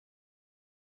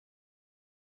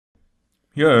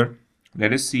Here,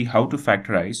 let us see how to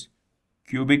factorize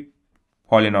cubic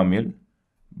polynomial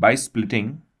by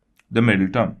splitting the middle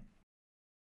term.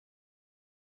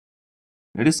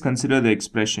 Let us consider the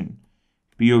expression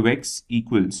p of x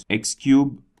equals x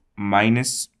cube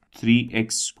minus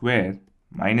 3x square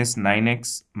minus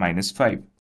 9x minus 5.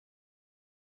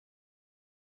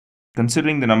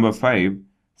 Considering the number 5,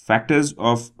 factors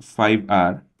of 5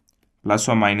 are plus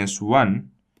or minus 1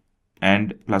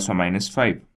 and plus or minus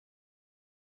 5.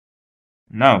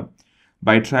 Now,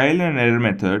 by trial and error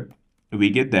method, we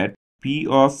get that p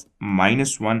of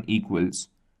minus 1 equals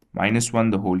minus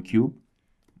 1 the whole cube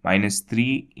minus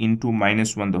 3 into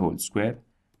minus 1 the whole square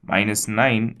minus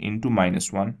 9 into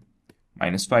minus 1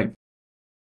 minus 5.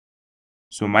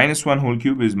 So minus 1 whole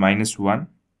cube is minus 1.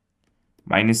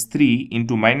 Minus 3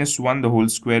 into minus 1 the whole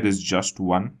square is just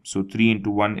 1. So 3 into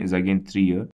 1 is again 3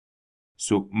 here.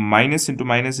 So minus into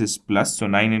minus is plus. So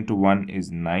 9 into 1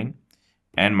 is 9.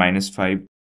 And minus 5.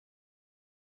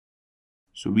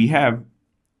 So we have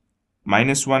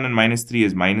minus 1 and minus 3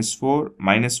 as minus 4.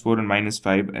 Minus 4 and minus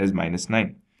 5 as minus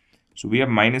 9. So we have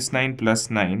minus 9 plus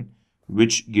 9,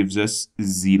 which gives us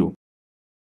 0.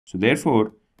 So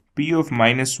therefore, p of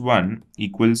minus 1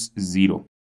 equals 0.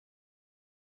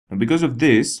 Now because of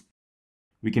this,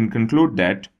 we can conclude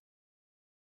that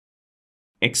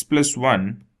x plus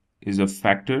 1 is a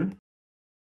factor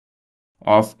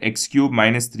of x cube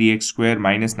minus 3x square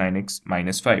minus 9x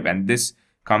minus 5. And this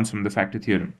comes from the factor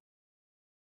theorem.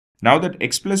 Now that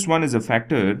x plus 1 is a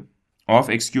factor of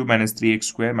x cube minus 3x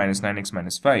square minus 9x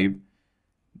minus 5,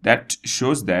 that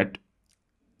shows that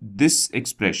this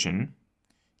expression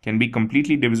can be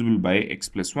completely divisible by x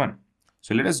plus 1.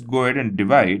 So let us go ahead and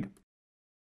divide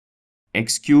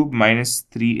x cube minus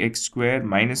 3x square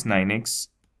minus 9x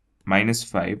minus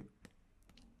 5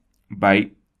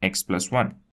 by x plus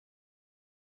 1.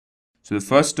 So the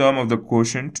first term of the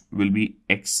quotient will be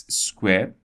x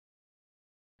square.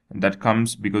 And that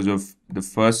comes because of the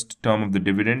first term of the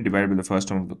dividend divided by the first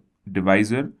term of the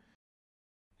divisor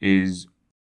is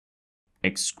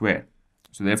x square.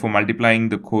 So therefore, multiplying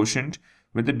the quotient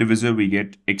with the divisor, we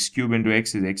get x cube into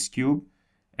x is x cube,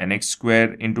 and x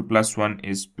square into plus 1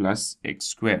 is plus x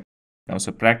square. Now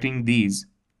subtracting these,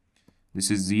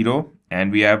 this is 0,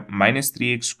 and we have minus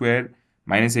 3x square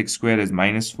minus x square is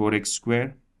minus 4x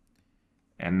square.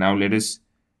 And now let us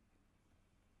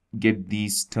get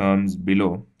these terms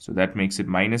below. So that makes it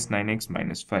minus 9x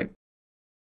minus 5.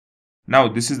 Now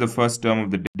this is the first term of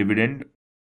the dividend,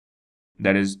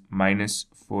 that is minus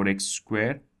 4x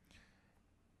square,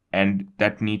 and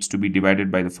that needs to be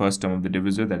divided by the first term of the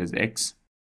divisor, that is x.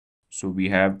 So we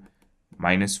have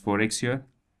minus 4x here.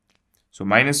 So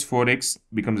minus 4x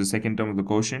becomes the second term of the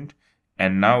quotient,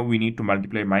 and now we need to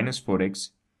multiply minus 4x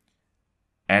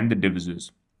and the divisors.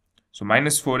 So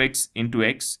minus 4x into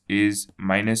x is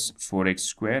minus 4x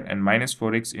square, and minus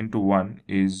 4x into 1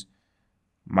 is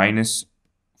minus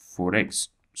 4x.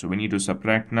 So we need to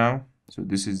subtract now. So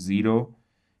this is 0.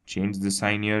 Change the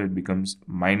sign here. It becomes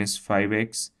minus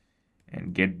 5x.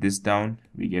 And get this down.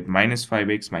 We get minus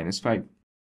 5x minus 5.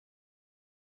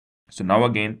 So now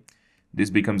again, this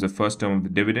becomes the first term of the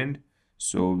dividend.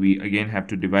 So we again have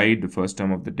to divide the first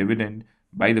term of the dividend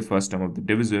by the first term of the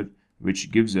divisor,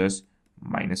 which gives us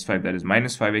minus 5. That is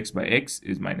minus 5x by x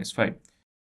is minus 5.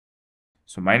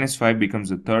 So minus 5 becomes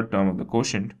the third term of the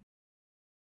quotient.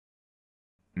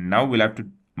 Now we'll have to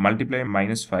multiply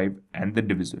minus 5 and the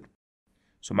divisor.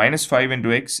 So minus 5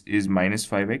 into x is minus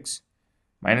 5x.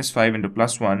 Minus 5 into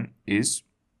plus 1 is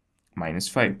minus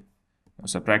 5. Now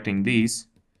subtracting these,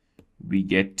 we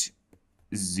get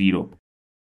 0.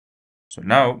 So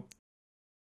now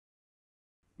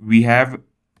we have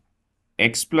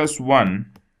x plus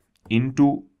 1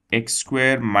 into x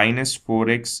square minus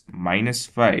 4x minus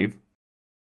 5.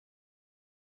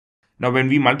 Now when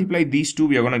we multiply these two,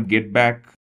 we are going to get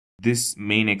back this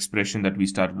main expression that we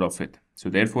started off with. So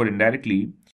therefore,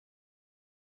 indirectly,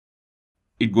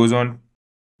 it goes on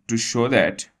to show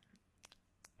that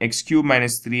x cube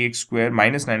minus 3x square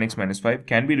minus 9x minus 5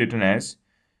 can be written as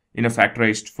in a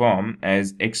factorized form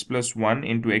as x plus 1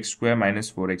 into x square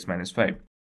minus 4x minus 5.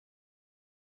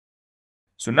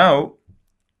 So now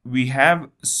we have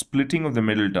splitting of the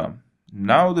middle term.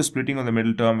 Now the splitting of the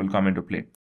middle term will come into play.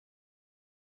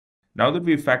 Now that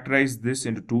we've factorized this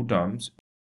into two terms,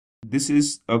 this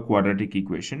is a quadratic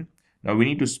equation. Now we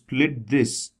need to split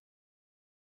this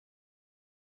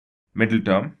middle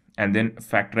term and then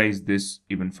factorize this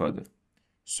even further.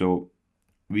 So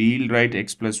we'll write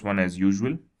x plus 1 as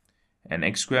usual, and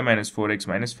x square minus 4x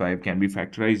minus 5 can be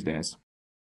factorized as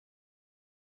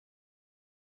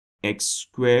x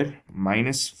square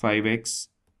minus 5x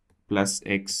plus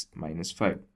x minus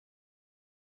 5.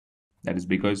 That is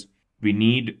because we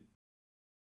need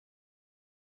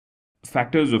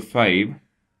factors of 5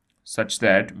 such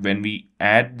that when we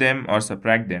add them or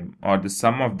subtract them, or the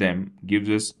sum of them gives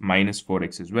us minus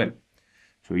 4x as well.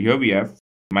 So here we have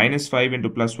minus 5 into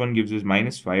plus 1 gives us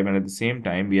minus 5, and at the same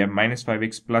time we have minus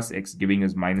 5x plus x giving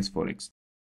us minus 4x.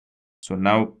 So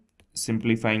now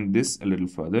simplifying this a little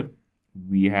further,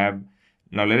 we have,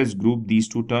 now let us group these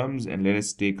two terms and let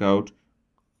us take out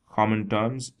common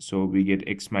terms. So we get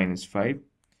x minus 5,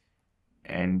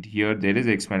 and here there is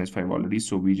x minus 5 already,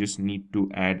 so we just need to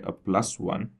add a plus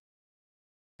 1.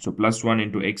 So plus 1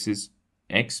 into x is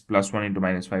x, plus 1 into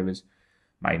minus 5 is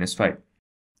minus 5.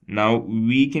 Now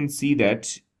we can see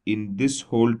that in this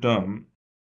whole term,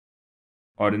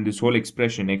 or in this whole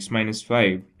expression, x minus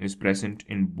 5 is present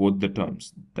in both the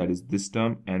terms, that is this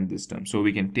term and this term. So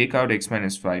we can take out x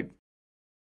minus 5.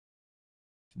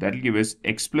 That will give us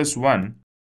x plus 1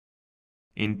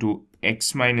 into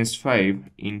x minus 5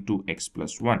 into x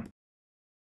plus 1.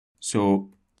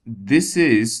 So this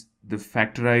is the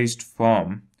factorized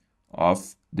form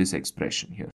of this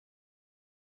expression here.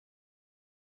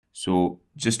 So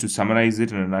just to summarize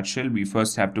it in a nutshell, we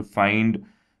first have to find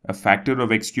a factor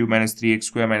of x cubed minus 3x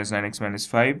squared minus 9x minus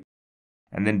 5,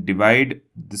 and then divide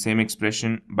the same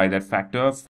expression by that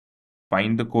factor,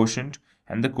 find the quotient,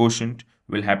 and the quotient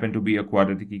will happen to be a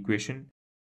quadratic equation,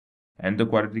 and the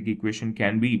quadratic equation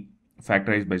can be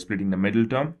factorized by splitting the middle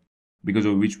term, because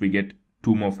of which we get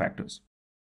two more factors,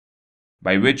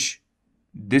 by which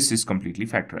this is completely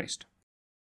factorized.